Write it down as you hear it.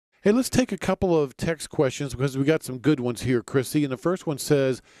Hey, let's take a couple of text questions because we got some good ones here, Chrissy. And the first one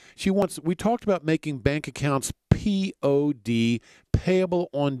says we talked about making bank accounts POD, payable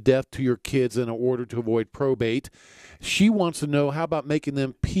on death to your kids in order to avoid probate. She wants to know, how about making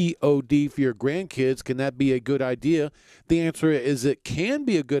them POD for your grandkids? Can that be a good idea? The answer is it can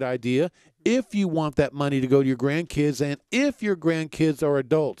be a good idea if you want that money to go to your grandkids and if your grandkids are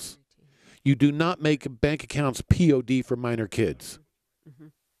adults. You do not make bank accounts POD for minor kids. Mm-hmm.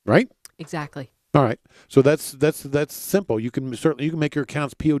 Right? Exactly. All right. So that's simple. You can make your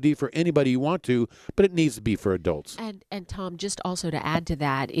accounts POD for anybody you want to, but it needs to be for adults. And Tom, just also to add to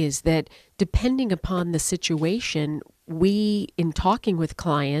that is that depending upon the situation, we, in talking with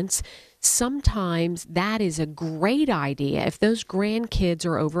clients, sometimes that is a great idea if those grandkids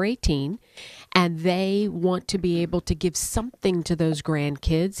are over 18 and they want to be able to give something to those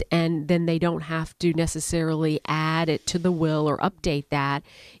grandkids, and then they don't have to necessarily add it to the will or update that.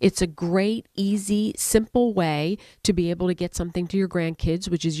 It's a great, easy, simple way to be able to get something to your grandkids,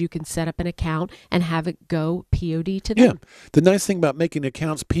 which is you can set up an account and have it go POD to them. Yeah. The nice thing about making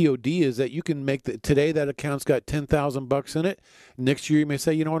accounts POD is that you can make today that account's got $10,000 in it. Next year you may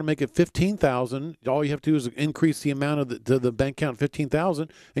say, you know, I want to make it 15,000. All you have to do is increase the amount of the bank account 15,000,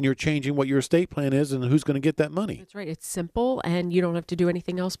 and you're changing what your estate plan is and who's going to get that money. That's right. It's simple, and you don't have to do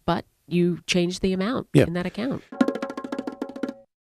anything else but you change the amount in that account.